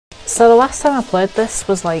So the last time I played this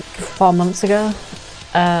was like 4 months ago.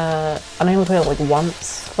 And I only played it like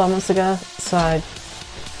once 4 months ago, so I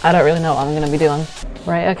don't really know what I'm going to be doing.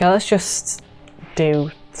 Right, okay, let's just do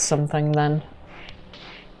something then.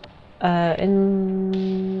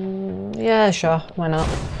 Yeah, sure, why not?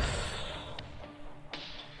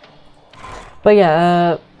 But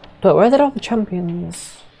yeah, but where did all the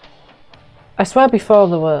champions? I swear before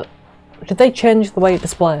there were... Did they change the way it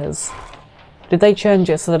displays? Did they change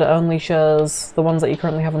it so that it only shows the ones that you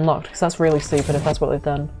currently have unlocked? Because that's really stupid if that's what they've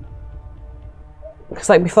done. Because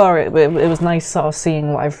like before it was nice sort of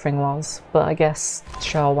seeing what everything was, but I guess,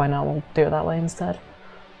 sure, why not, we'll do it that way instead.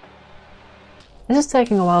 It's just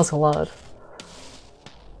taking a while to load.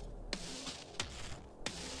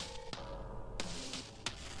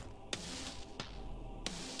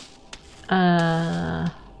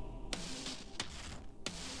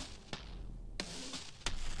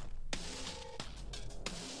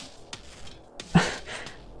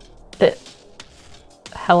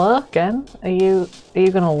 Hello again? Are you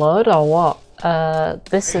gonna load or what?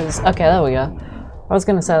 This is okay. There we go. I was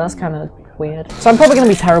gonna say that's kind of weird. So I'm probably gonna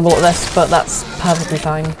be terrible at this, but that's perfectly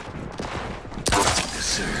fine.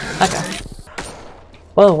 Okay.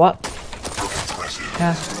 Whoa, what?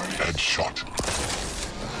 Yeah.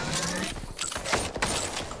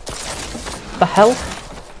 The hell?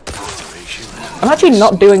 I'm actually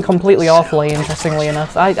not doing completely awfully, interestingly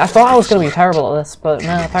enough. I thought I was going to be terrible at this, but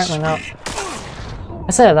no, apparently not.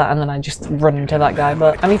 I say that and then I just run into that guy,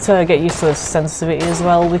 but I need to get used to the sensitivity as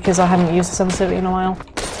well, because I haven't used the sensitivity in a while.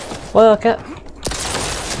 Work it.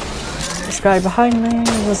 This guy behind me,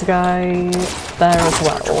 there's a guy there as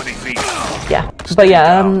well. Yeah, but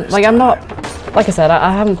yeah, like I'm not... Like I said,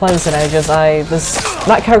 I haven't played this in ages.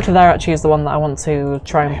 That character there actually is the one that I want to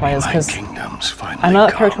try and play as, because I know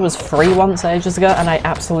that character was free once ages ago, and I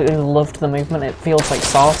absolutely loved the movement. It feels like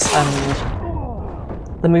Source, and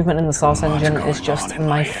the movement in the Source engine is just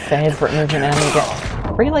my favourite movement in any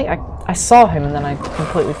game. Really, I saw him and then I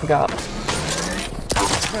completely forgot.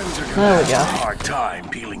 There we go.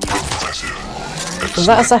 Was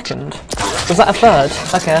that a second? Was that a third?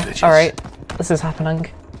 Okay, alright. This is happening.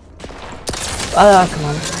 Come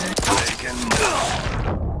on.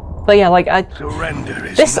 But yeah, like,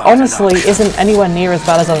 this honestly isn't anywhere near as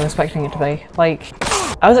bad as I was expecting it to be. Like,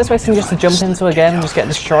 I was expecting just to jump into a game and just get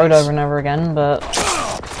destroyed over and over again, but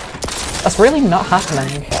that's really not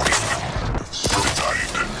happening.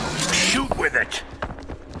 Shoot with it.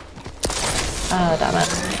 Ah, damn it.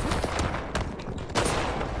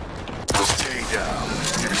 Stay down.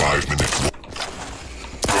 5 minutes.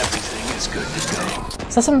 Everything is good to go.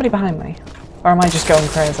 Is there somebody behind me? Or am I just going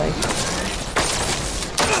crazy?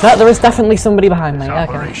 No, there is definitely somebody behind me,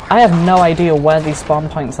 okay. I have no idea where these spawn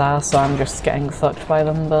points are, so I'm just getting fucked by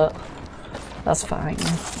them, but that's fine.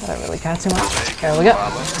 I don't really care too much. There we go.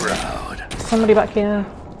 Somebody back here?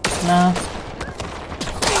 No.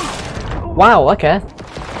 Wow, okay.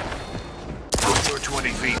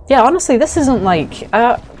 Yeah, honestly, this isn't like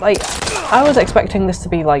I was expecting this to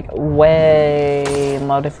be like way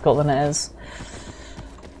more difficult than it is.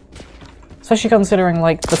 Especially considering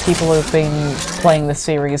like the people who've been playing this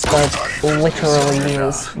series for literally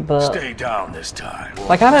years, but stay down this time.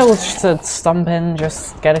 Like I'm able just to stomp in,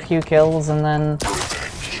 just get a few kills, and then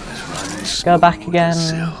go back again,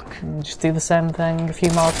 and just do the same thing, a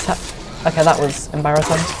few more attacks. Okay, that was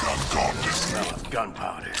embarrassing. Smell of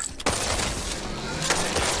gunpowder.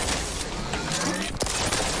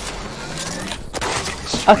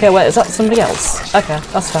 Okay, wait, is that somebody else? Okay,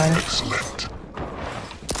 that's fine.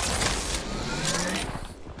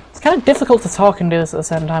 It's kind of difficult to talk and do this at the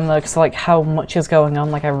same time though, because like how much is going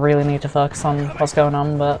on, like I really need to focus on what's going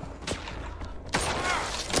on, but...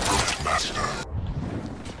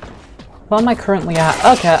 What am I currently at?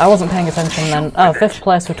 Okay, I wasn't paying attention then. Oh, 5th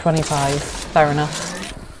place with 25. Fair enough.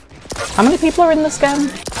 How many people are in this game?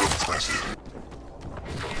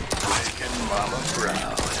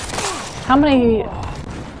 How many?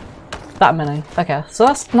 That many. Okay, so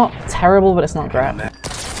that's not terrible, but it's not great.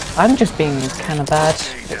 I'm just being kind of bad.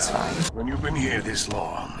 It's fine. When you've been here this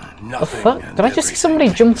long, The fuck? Did I just see somebody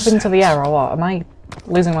jump up into the air or what? Am I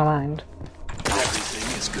losing my mind?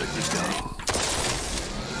 Everything is good to go.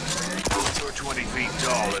 You're 20 feet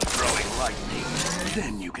tall and throwing lightning.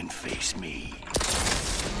 Then you can face me.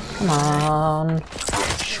 Come on.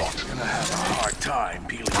 You're gonna have a hard time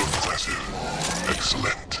peeling it.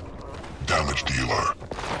 Excellent. Damage dealer.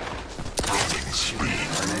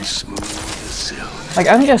 Running smooth as silk. Like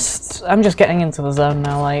I'm just getting into the zone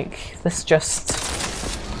now. Like this just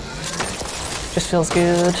feels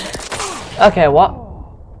good. Okay, what?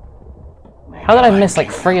 How did I miss like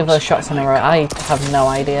 3 of those shots in a row? I have no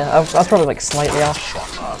idea. I was probably like slightly off.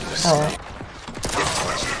 Oh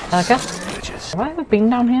well. Okay. Have I ever been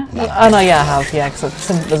down here? Oh no, yeah I have, yeah, because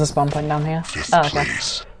there's a spawn point down here. Oh, okay.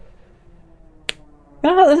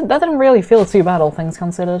 You know, that didn't really feel too bad, all things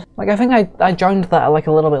considered. Like, I think I joined that like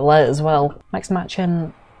a little bit late as well. Next match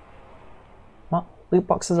in... What? Loot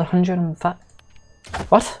boxes 105...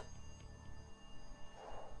 What?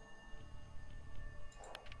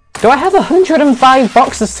 Do I have 105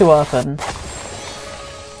 boxes to open?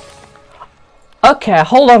 Okay,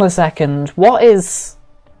 hold on a second. What is...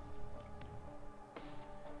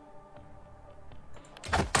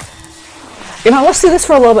 You know, let's do this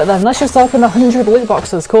for a little bit then. Let's just open 100 loot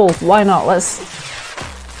boxes. Cool, why not? Let's...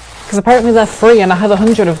 Because apparently they're free and I have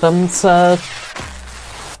 100 of them, so...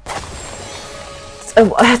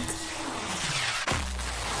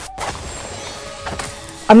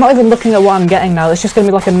 I'm not even looking at what I'm getting now. It's just going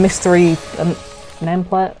to be like a mystery...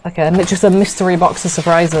 nameplate? Okay, and it's just a mystery box of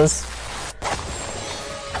surprises.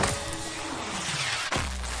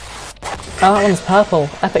 Oh, that one's purple.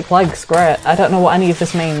 Epic legs, great. I don't know what any of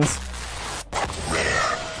this means.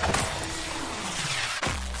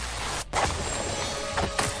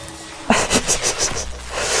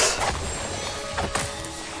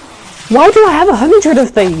 Why do I have 100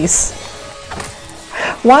 of these?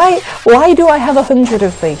 Why do I have 100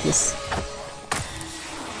 of these?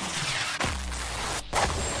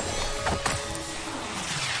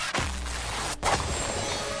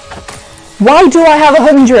 Why do I have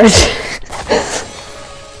 100?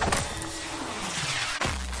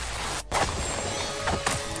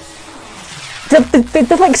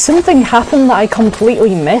 Did like something happen that I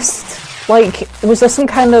completely missed? Like, was there some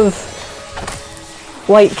kind of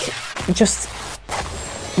like just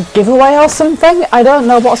giveaway or something? I don't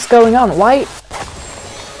know what's going on. Why?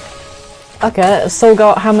 Okay, still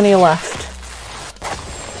got how many left?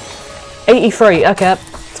 83. Okay,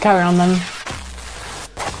 let's carry on then.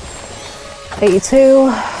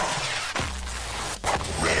 82.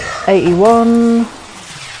 81.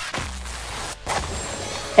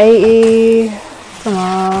 80. Come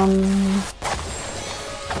on.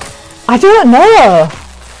 I don't know.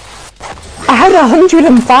 I had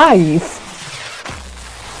 105.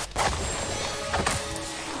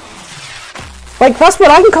 Like, that's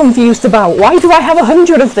what I'm confused about. Why do I have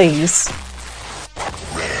 100 of these?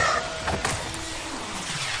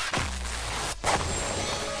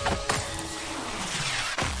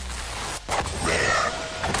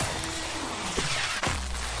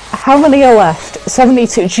 How many are left?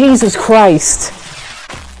 72. Jesus Christ.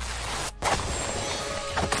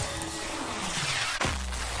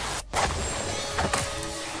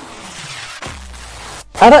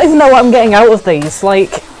 I don't even know what I'm getting out of these,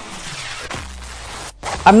 like...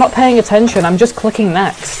 I'm not paying attention, I'm just clicking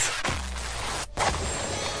next.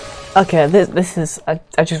 Okay, this is... I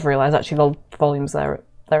just realised actually the volume's there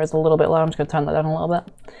is a little bit low, I'm just going to turn that down a little bit.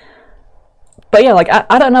 But yeah, like,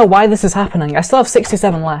 I don't know why this is happening. I still have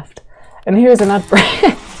 67 left. And here's an ad break.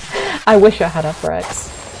 I wish I had ad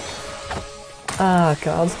breaks. Oh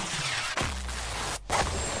god.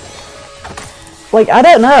 Like, I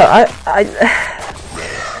don't know,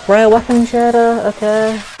 Rare weapon shader,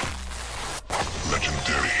 okay.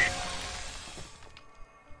 Legendary.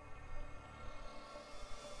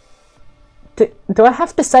 Do I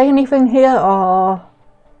have to say anything here, or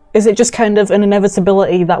is it just kind of an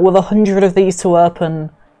inevitability that with 100 of these to open,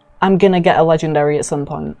 I'm gonna get a legendary at some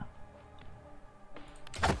point?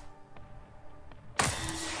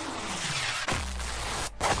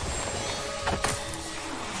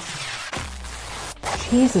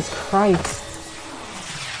 Jesus Christ.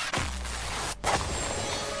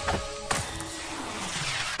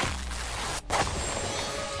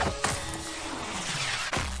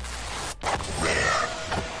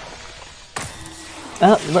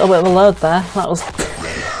 Oh, a little bit of a load there. That was...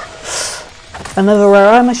 Another rare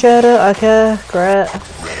armor shader, okay, great.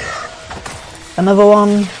 Another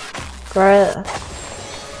one, great.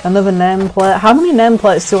 Another nameplate. How many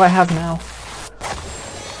nameplates do I have now?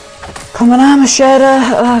 Come on, armor shader.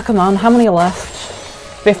 Oh, come on, how many are left?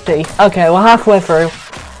 50. Okay, we're halfway through.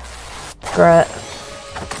 Great.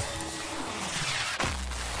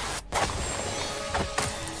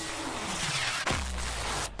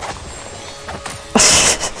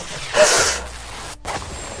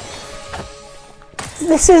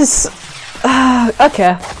 This is...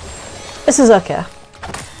 okay. This is okay.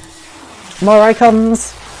 More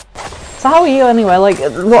icons. So how are you anyway? Like,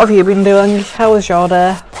 what have you been doing? How was your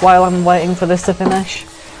day while I'm waiting for this to finish?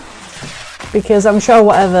 Because I'm sure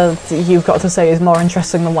whatever you've got to say is more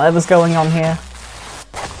interesting than whatever's going on here.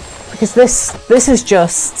 Because this is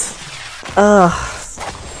just... Ugh.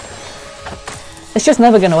 It's just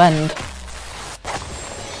never gonna end.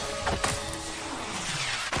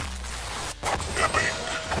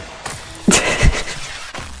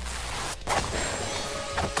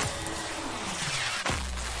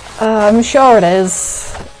 I'm sure it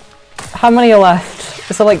is. How many are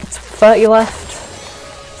left? Is there like 30 left?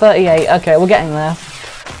 38, okay, we're getting there.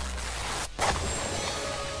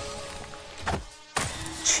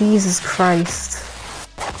 Jesus Christ.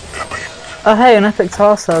 Oh hey, an epic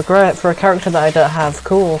torso, great, for a character that I don't have,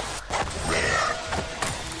 cool.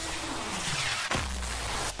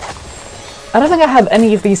 I don't think I have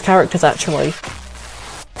any of these characters actually.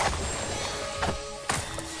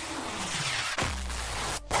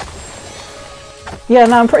 Yeah,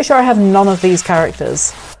 no, I'm pretty sure I have none of these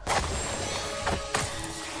characters.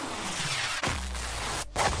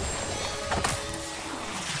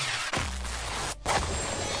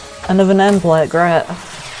 Another nameplate, great.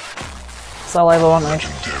 That's all I ever wanted.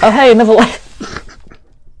 Oh hey, another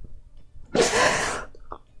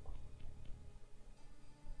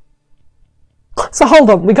So hold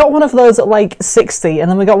on, we got one of those at like 60 and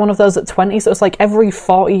then we got one of those at 20, so it's like every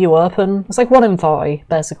 40 you open. It's like 1 in 40,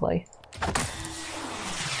 basically.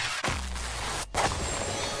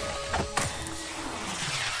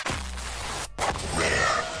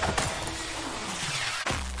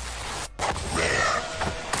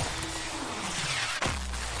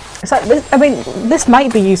 It's like, I mean, this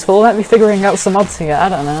might be useful, might be figuring out some odds here, I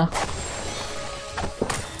don't know.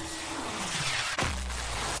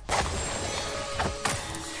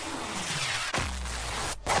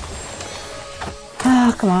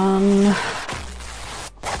 Ah, come on.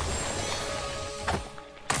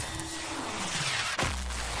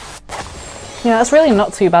 Yeah, it's really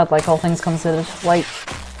not too bad, like, all things considered. Like,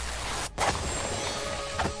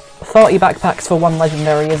 40 backpacks for 1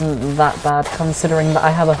 legendary isn't that bad, considering that I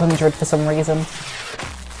have 100 for some reason.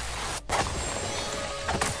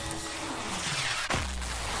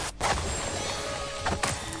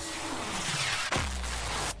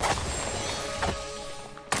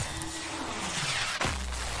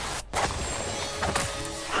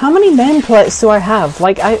 How many nameplates do I have?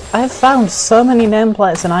 Like, I've found so many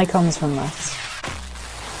nameplates and icons from this.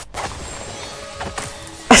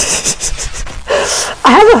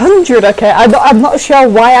 I have 100, okay, I'm not sure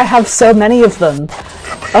why I have so many of them.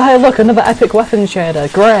 Oh hey look, another epic weapon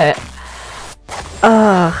shader, great.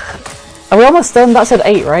 Are we almost done? That said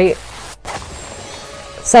 8, right?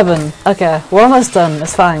 7, okay, we're almost done,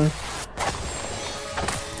 it's fine.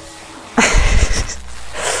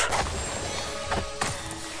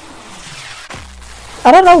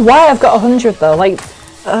 I don't know why I've got 100 though, like,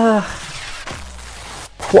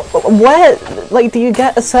 where, like, do you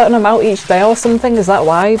get a certain amount each day or something? Is that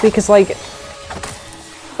why? Because, like,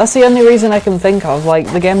 that's the only reason I can think of. Like,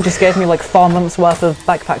 the game just gave me, like, 4 months worth of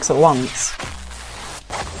backpacks at once.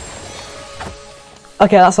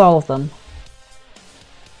 Okay, that's all of them.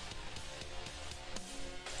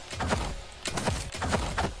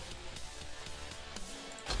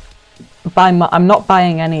 I'm not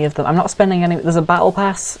buying any of them. I'm not spending any. There's a battle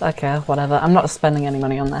pass. Okay, whatever. I'm not spending any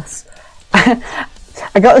money on this.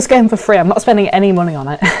 I got this game for free. I'm not spending any money on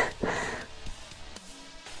it.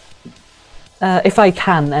 If I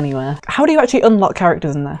can, anyway. How do you actually unlock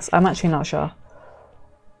characters in this? I'm actually not sure.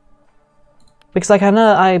 Because, like, I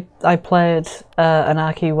know I played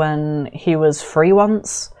Anarchy when he was free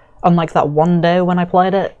once, on, like, that one day when I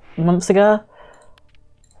played it months ago.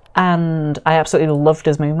 And I absolutely loved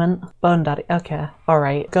his movement. Bone Daddy, okay,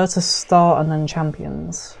 alright. Go to Store and then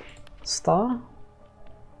Champions. Store?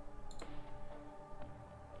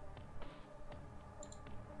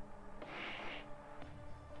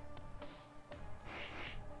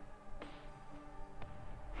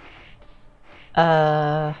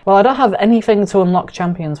 Well, I don't have anything to unlock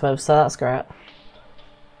champions with, so that's great.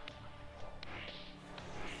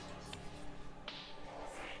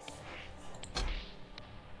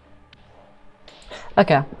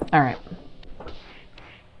 Okay, alright.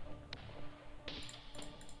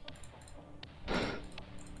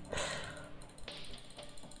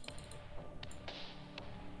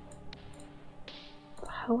 What the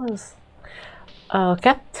hell is...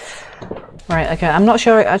 Okay. Right, okay, I'm not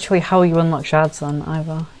sure actually how you unlock shards then,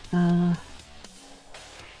 either.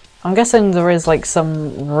 I'm guessing there is like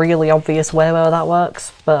some really obvious way where that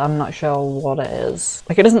works, but I'm not sure what it is.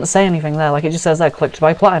 Like, it doesn't say anything there, like it just says there, click to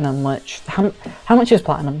buy platinum, which... How much is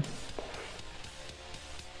platinum?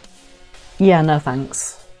 Yeah, no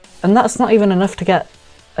thanks. And that's not even enough to get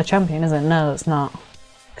a champion, is it? No, it's not.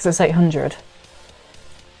 Because it's 800.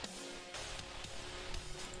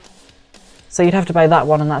 So you'd have to buy that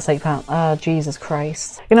one and that's £8. Ah, Jesus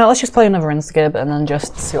Christ. You know, let's just play another Instagib and then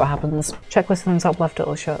just see what happens. Checklist in the top left,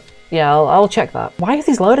 it'll shut. Yeah, I'll check that. Why are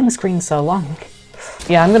these loading screens so long?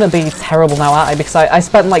 Yeah, I'm gonna be terrible now, aren't I? Because I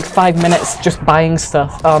spent like 5 minutes just buying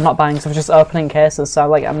stuff. Oh, not buying stuff, just opening cases, so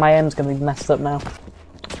like my aim's gonna be messed up now.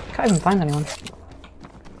 Can't even find anyone.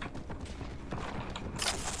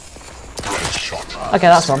 Okay,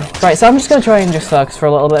 that's one. Right, so I'm just gonna try and just focus for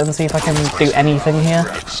a little bit and see if I can do anything here.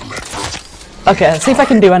 Okay, see if I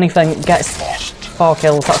can do anything. Get 4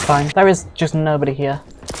 kills, that's fine. There is just nobody here.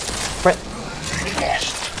 Right.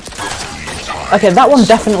 Okay, that one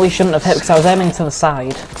definitely shouldn't have hit because I was aiming to the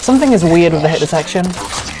side. Something is weird with the hit detection.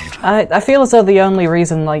 I feel as though the only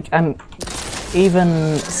reason like I'm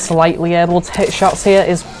even slightly able to hit shots here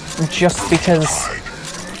is just because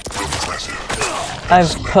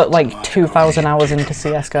I've put like 2,000 hours into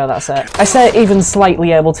CSGO, that's it. I say even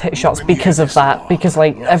slightly able to hit shots because of that, because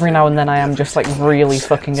like every now and then I am just like really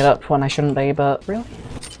fucking it up when I shouldn't be, but... Really?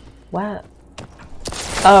 Where?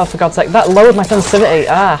 Oh, for God's sake, that lowered my sensitivity,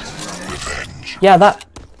 ah! Yeah, that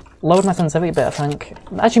lowered my sensitivity a bit, I think.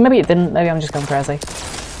 Actually, maybe it didn't, maybe I'm just going crazy.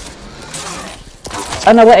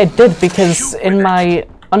 Oh no, wait, it did, because in my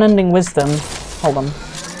unending wisdom... Hold on.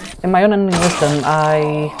 In my unending wisdom,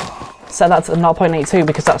 I set that to 0.82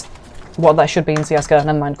 because that's what that should be in CSGO.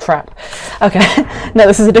 Never mind, crap. Okay, no,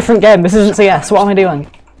 this is a different game. This isn't CS. What am I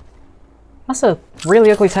doing? That's a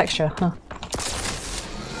really ugly texture, huh?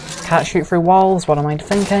 Can't shoot through walls. What am I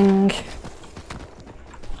thinking?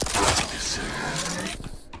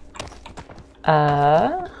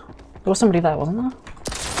 There was somebody there, wasn't there?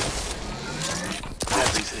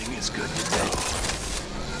 Everything is good to go.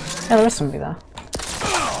 Yeah, there is somebody there.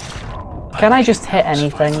 Can I just hit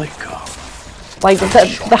anything? Like,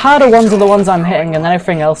 the harder ones are the ones I'm hitting, and then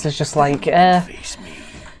everything else is just like,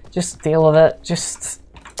 just deal with it, just...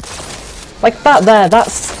 Like that there,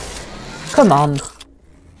 that's... Come on.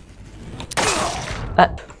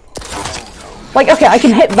 Like, okay, I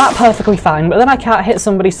can hit that perfectly fine, but then I can't hit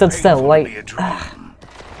somebody stood still, like...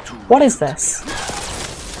 What is this?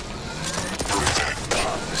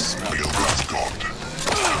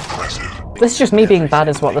 This is just me being bad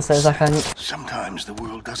is what this is, I think. Sometimes the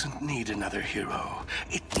world doesn't need another hero.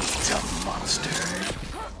 It needs a monster.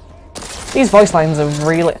 These voice lines are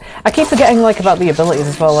really... I keep forgetting, like, about the abilities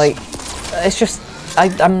as well, like... It's just...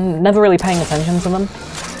 I'm never really paying attention to them.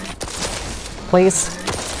 Please.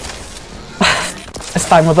 It's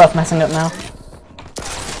fine, we're both messing up now.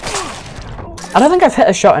 I don't think I've hit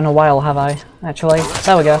a shot in a while, have I? Actually.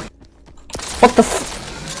 There we go. What the f...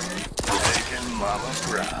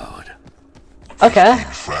 Okay.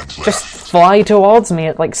 Just fly towards me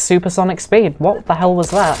at like supersonic speed. What the hell was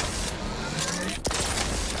that?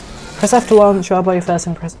 Press F to launch or by first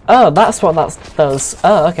and press... Oh, that's what that does.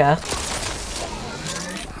 Oh, okay.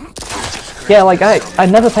 Yeah, like I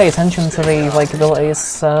never pay attention to the like abilities,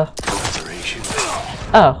 so...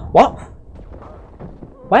 Oh, what?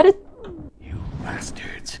 Where did... You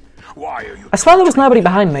bastards. Why are you... I swear there was nobody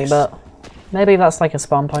behind me, but... Maybe that's like a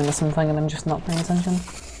spawn point or something and I'm just not paying attention.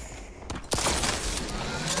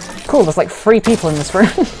 Cool, there's like 3 people in this room.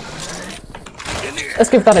 Let's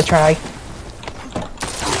give that a try.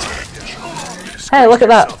 Hey, look at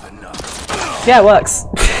that. Yeah, it works.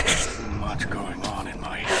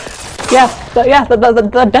 Yeah,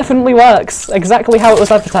 that definitely works. Exactly how it was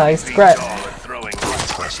advertised. Great.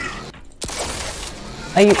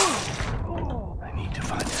 Are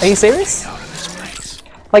you serious?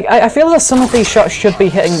 Like, I feel that some of these shots should be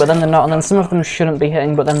hitting but then they're not, and then some of them shouldn't be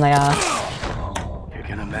hitting but then they are.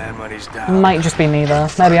 Might just be me though.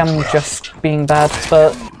 Maybe I'm just being bad,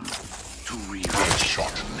 but...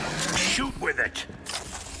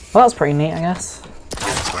 Well, that's pretty neat, I guess.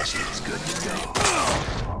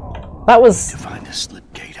 That was...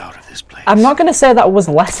 I'm not gonna say that was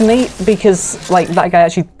less neat because, like, that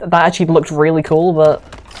actually looked really cool, but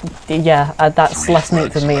yeah, that's less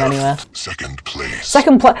neat for me anyway. Second place.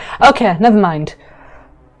 Second place. Okay, never mind.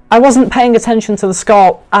 I wasn't paying attention to the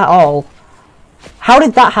score at all. How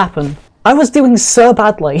did that happen? I was doing so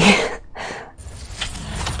badly.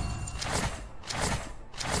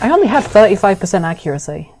 I only had 35%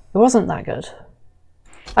 accuracy. It wasn't that good.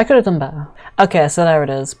 I could have done better. Okay, so there it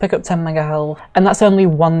is. Pick up 10 mega health. And that's only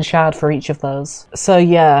 1 shard for each of those. So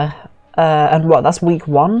yeah, and what, that's week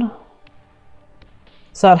 1?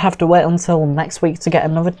 So I'd have to wait until next week to get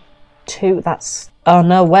another 2. That's... Oh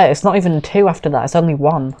no, wait, it's not even 2 after that, it's only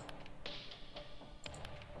 1.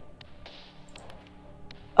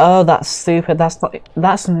 Oh, that's stupid.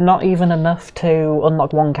 That's not even enough to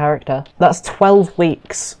unlock 1 character. That's 12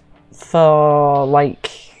 weeks for, like,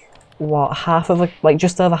 what, half of a, like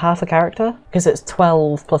just over half a character? Because it's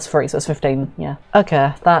 12 plus 3, so it's 15, yeah.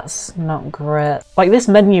 Okay, that's not great. Like, this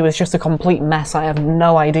menu is just a complete mess. I have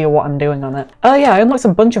no idea what I'm doing on it. Oh yeah, I unlocked a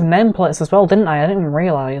bunch of nameplates as well, didn't I? I didn't even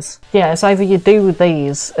realise. Yeah, it's either you do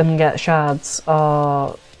these and get shards,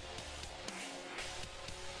 or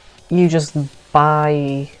you just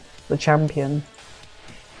buy the champion.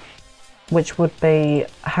 Which would be,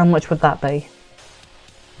 how much would that be?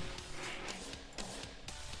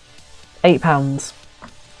 £8.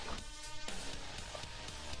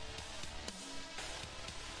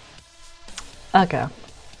 Okay.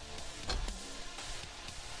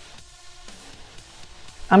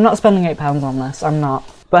 I'm not spending £8 on this, I'm not.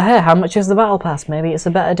 But hey, how much is the battle pass? Maybe it's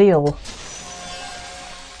a better deal.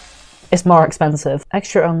 It's more expensive.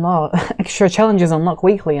 Extra challenges unlock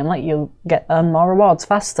weekly and let you earn more rewards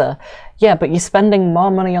faster. Yeah, but you're spending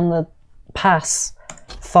more money on the pass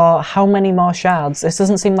for how many more shards? This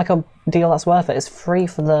doesn't seem like a deal that's worth it. It's free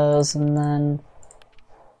for those and then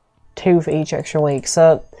 2 for each extra week.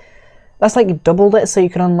 So that's like you doubled it, so you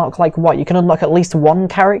can unlock like what? You can unlock at least 1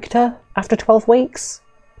 character after 12 weeks?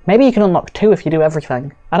 Maybe you can unlock 2 if you do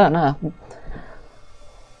everything. I don't know.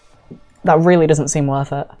 That really doesn't seem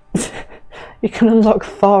worth it. You can unlock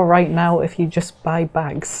 4 right now if you just buy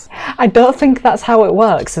bags. I don't think that's how it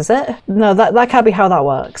works, is it? No, that can't be how that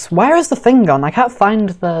works. Where is the thing gone? I can't find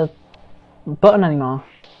the button anymore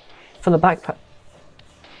for the backpack.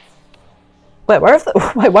 Wait,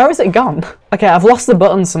 where is it gone? Okay, I've lost the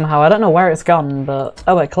button somehow. I don't know where it's gone, but...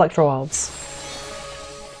 Oh wait, collect rewards.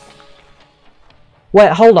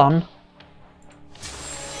 Wait, hold on.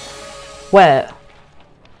 Wait.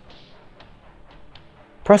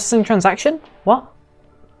 Processing transaction? What?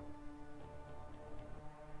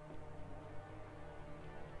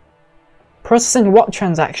 Processing what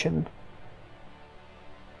transaction?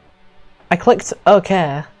 I clicked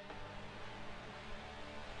OK.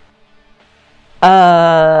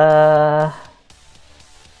 I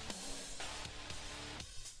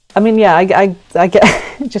mean, yeah, I get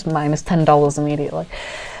just minus $10 immediately.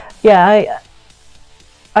 Yeah,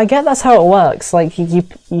 I get that's how it works, like you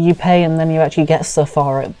pay and then you actually get stuff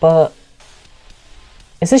for it, but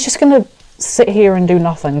is this just gonna sit here and do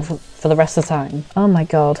nothing for the rest of the time? Oh my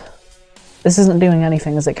god. This isn't doing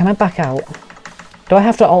anything, is it? Can I back out? Do I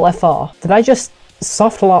have to Alt F4? Did I just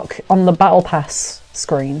soft lock on the Battle Pass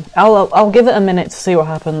screen? I'll give it a minute to see what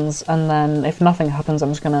happens, and then if nothing happens, I'm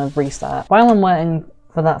just gonna restart. While I'm waiting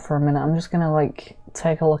for that for a minute, I'm just gonna like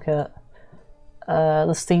take a look at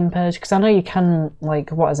the Steam page, because I know you can,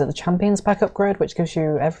 like, what is it, the Champions pack upgrade, which gives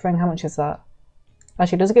you everything. How much is that?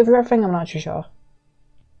 Actually, does it give you everything? I'm not actually sure.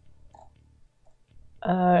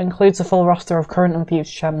 Includes a full roster of current and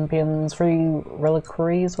future champions, 3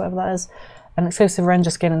 reliquaries, whatever that is, an exclusive ranger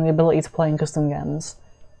skin and the ability to play in custom games.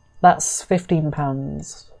 That's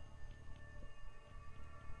 £15.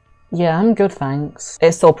 Yeah, I'm good, thanks.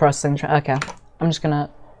 It's still processing. Okay, I'm just gonna...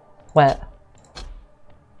 Wait.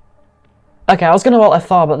 Okay, I was gonna Alt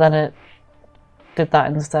F4, but then it did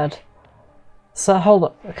that instead. So, hold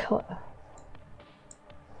up.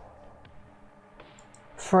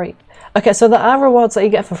 Free. Okay, so there are rewards that you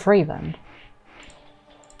get for free then.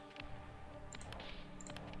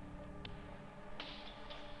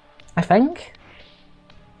 I think?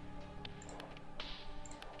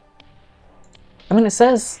 I mean, it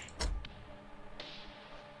says...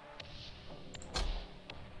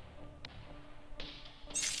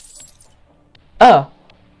 Oh.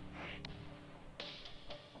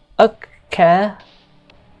 Okay.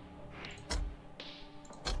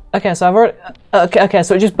 Okay, so I've already... Okay,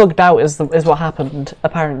 so it just bugged out is what happened,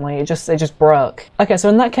 apparently. It just broke. Okay, so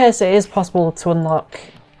in that case it is possible to unlock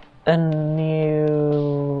a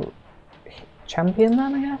new champion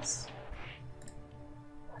then, I guess?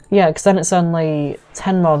 Yeah, because then it's only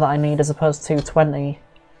 10 more that I need as opposed to 20.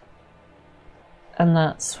 And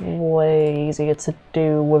that's way easier to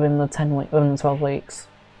do within the 12 weeks.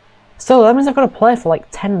 Still, that means I've got to play for like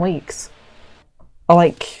 10 weeks. Or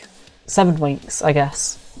like 7 weeks, I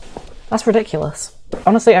guess. That's ridiculous.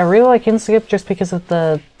 Honestly, I really like Instaskip just because of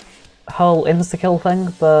the whole insta-kill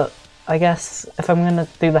thing, but I guess if I'm gonna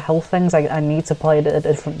do the health things, I need to play it at a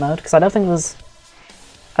different mode, because I don't think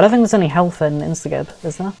there's any health in Instaskip,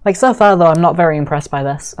 is there? Like, so far though, I'm not very impressed by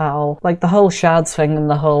this at all. Like, the whole shards thing and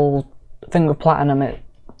the whole thing with platinum,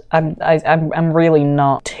 I'm really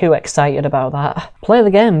not too excited about that. Play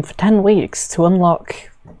the game for 10 weeks to unlock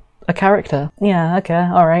a character. Yeah, okay,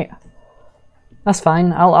 alright. That's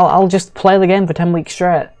fine. I'll just play the game for 10 weeks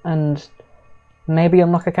straight and Maybe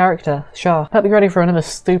unlock a character, sure. Better be ready for another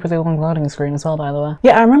stupidly long loading screen as well, by the way.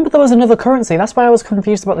 Yeah, I remember there was another currency, that's why I was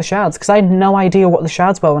confused about the shards, because I had no idea what the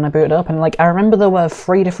shards were when I booted up, and like, I remember there were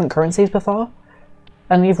 3 different currencies before,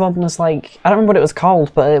 and either one was like, I don't remember what it was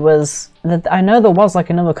called, but it was, I know there was like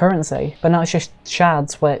another currency, but now it's just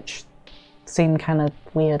shards, which seem kind of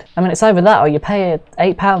weird. I mean, it's either that or you pay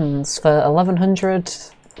 £8 for 1100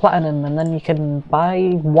 platinum, and then you can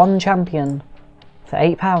buy 1 champion for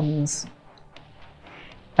 £8.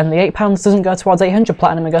 And the £8 doesn't go towards 800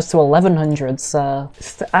 platinum, it goes to 1100, so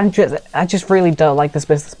I just really don't like this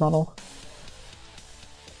business model.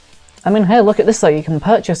 I mean, hey, look at this though, you can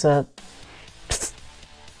purchase a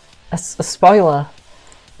spoiler,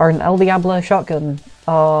 or an El Diablo shotgun,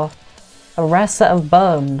 or a rare set of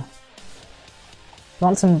burn. You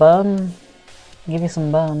want some burn? I'll give you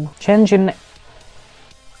some burn. Changing...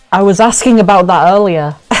 I was asking about that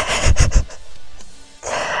earlier.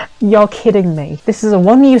 You're kidding me. This is a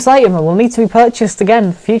one-use item and will need to be purchased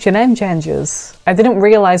again for future name changes. I didn't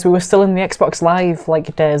realise we were still in the Xbox Live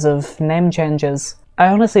like days of name changes. I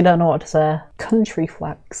honestly don't know what to say. Country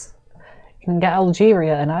flags. You can get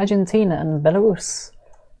Algeria and Argentina and Belarus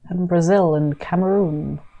and Brazil and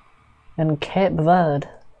Cameroon and Cape Verde.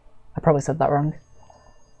 I probably said that wrong.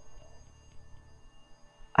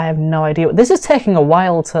 I have no idea. This is taking a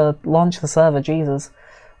while to launch the server, Jesus.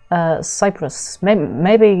 Cyprus.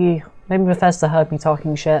 Maybe Bethesda heard me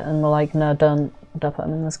talking shit and were like, no, don't put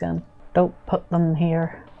them in this game. Don't put them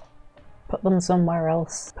here. Put them somewhere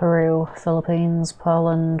else. Peru, Philippines,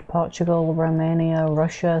 Poland, Portugal, Romania,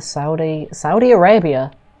 Russia, Saudi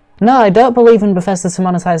Arabia. No, I don't believe in Bethesda to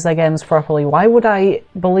monetize their games properly. Why would I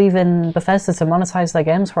believe in Bethesda to monetize their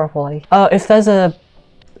games properly? Oh, if there's a...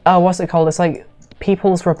 oh, what's it called? It's like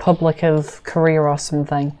People's Republic of Korea or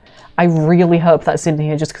something. I really hope that's in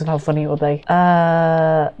here just because of how funny it would be.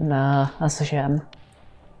 No, that's a shame.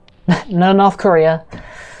 No North Korea.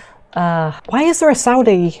 Why is there a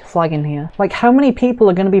Saudi flag in here? Like, how many people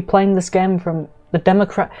are going to be playing this game from the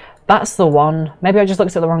Democrat... That's the one. Maybe I just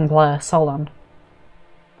looked at the wrong place. Hold on.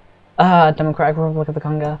 Democratic Republic of the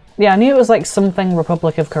Congo. Yeah, I knew it was like something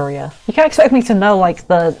Republic of Korea. You can't expect me to know like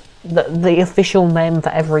the official name for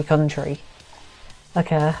every country.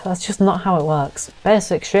 Okay, that's just not how it works.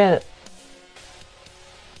 Basic shit.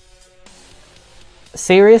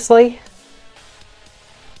 Seriously?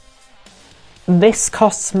 This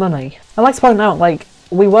costs money. I'd like to point out, like,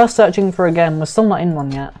 we were searching for a game, we're still not in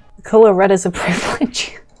one yet. Colour red is a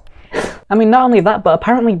privilege. I mean, not only that, but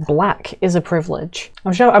apparently black is a privilege.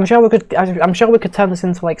 I'm sure we could turn this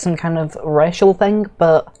into like some kind of racial thing,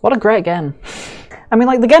 but what a great game. I mean,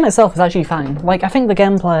 like, the game itself is actually fine. Like, I think the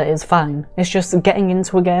gameplay is fine. It's just getting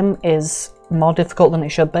into a game is more difficult than it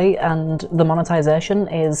should be, and the monetization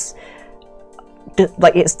is,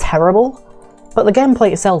 like, it's terrible. But the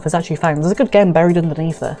gameplay itself is actually fine. There's a good game buried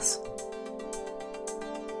underneath this.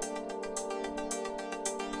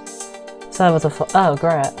 Servers are oh,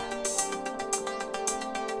 great.